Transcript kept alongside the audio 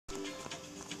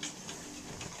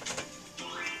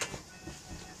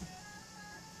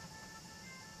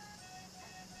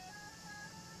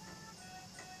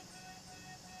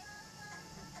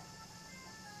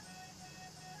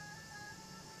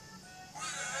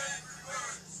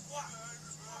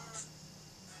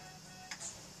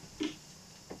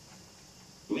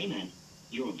Rayman.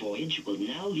 Your voyage will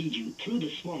now lead you through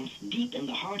the swamps deep in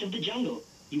the heart of the jungle.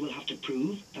 You will have to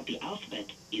prove that the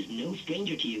alphabet is no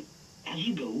stranger to you. As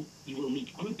you go, you will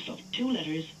meet groups of 2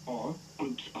 letters or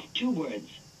groups of 2 words.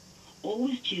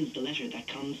 Always choose the letter that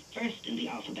comes first in the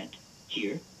alphabet.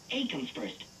 Here, A comes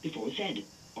first before Z,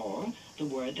 or the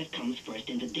word that comes first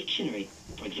in the dictionary.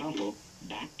 For example,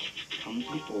 bat comes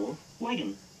before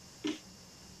wagon.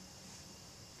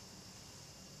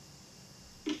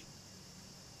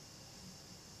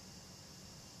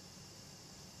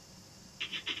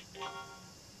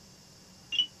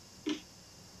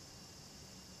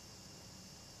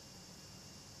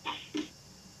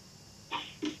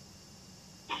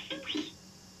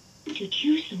 To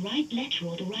choose the right letter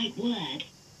or the right word,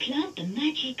 plant the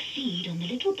magic seed on the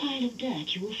little pile of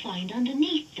dirt you will find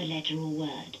underneath the letter or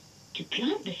word. To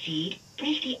plant the seed,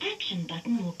 press the action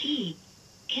button or key.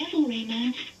 Careful,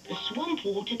 Rayman. The swamp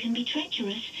water can be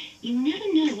treacherous. You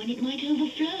never know when it might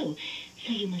overflow,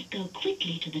 so you must go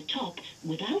quickly to the top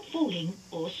without falling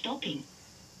or stopping.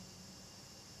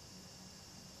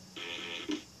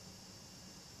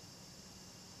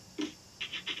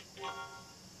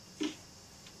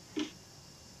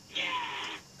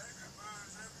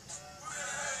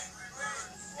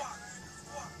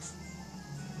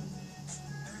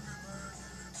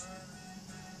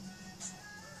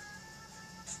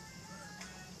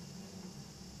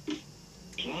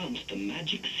 Plant the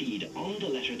magic seed on the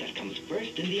letter that comes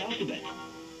first in the alphabet.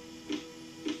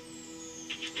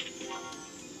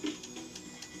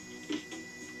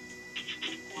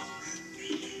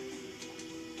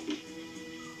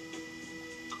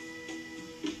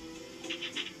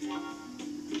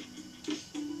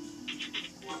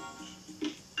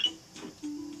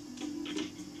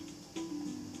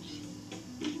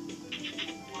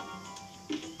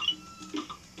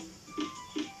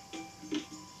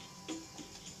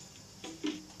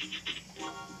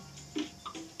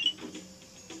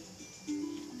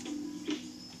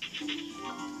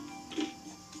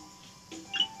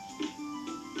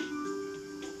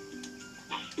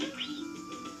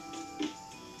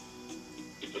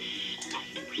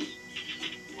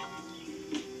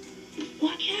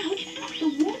 Watch out!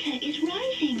 The water is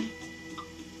rising.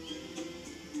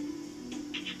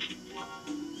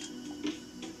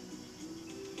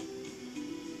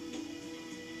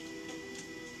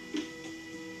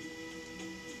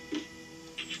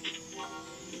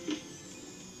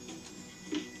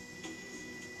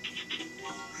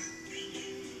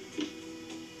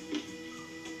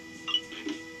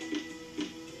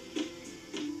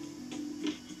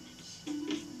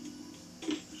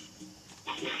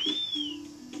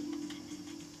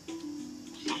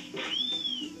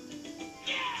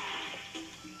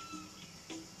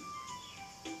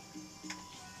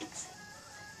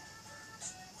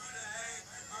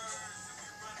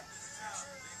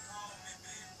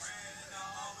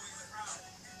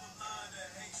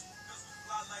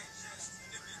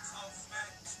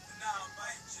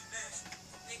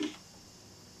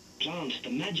 Plant the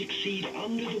magic seed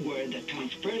under the word that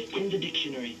comes first in the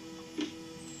dictionary.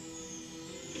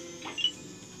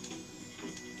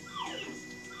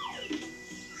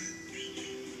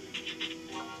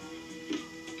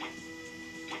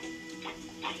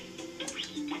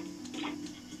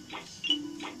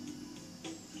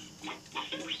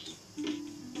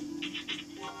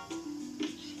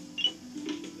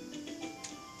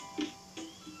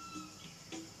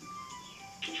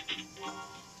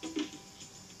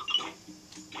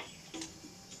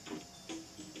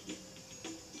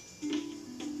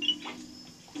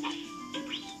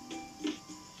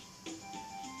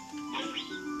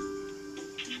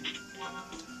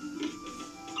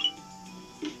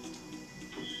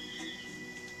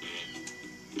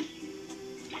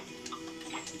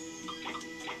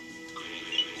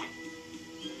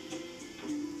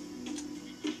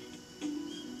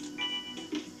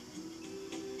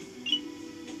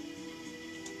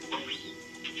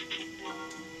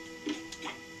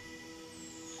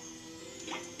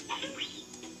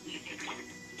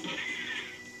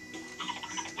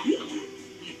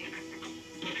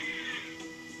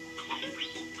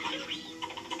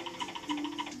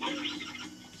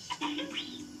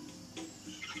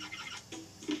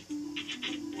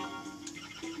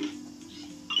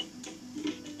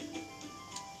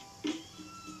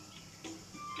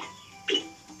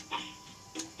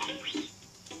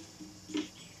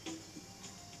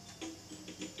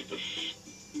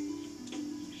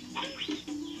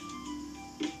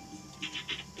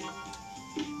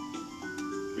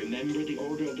 Remember the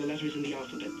order of the letters in the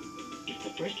alphabet. If the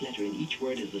first letter in each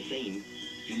word is the same,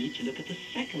 you need to look at the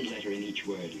second letter in each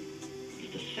word.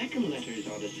 If the second letters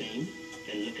are the same,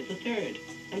 Then look at the third,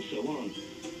 and so on.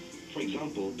 For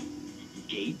example,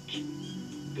 gate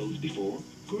goes before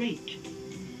great.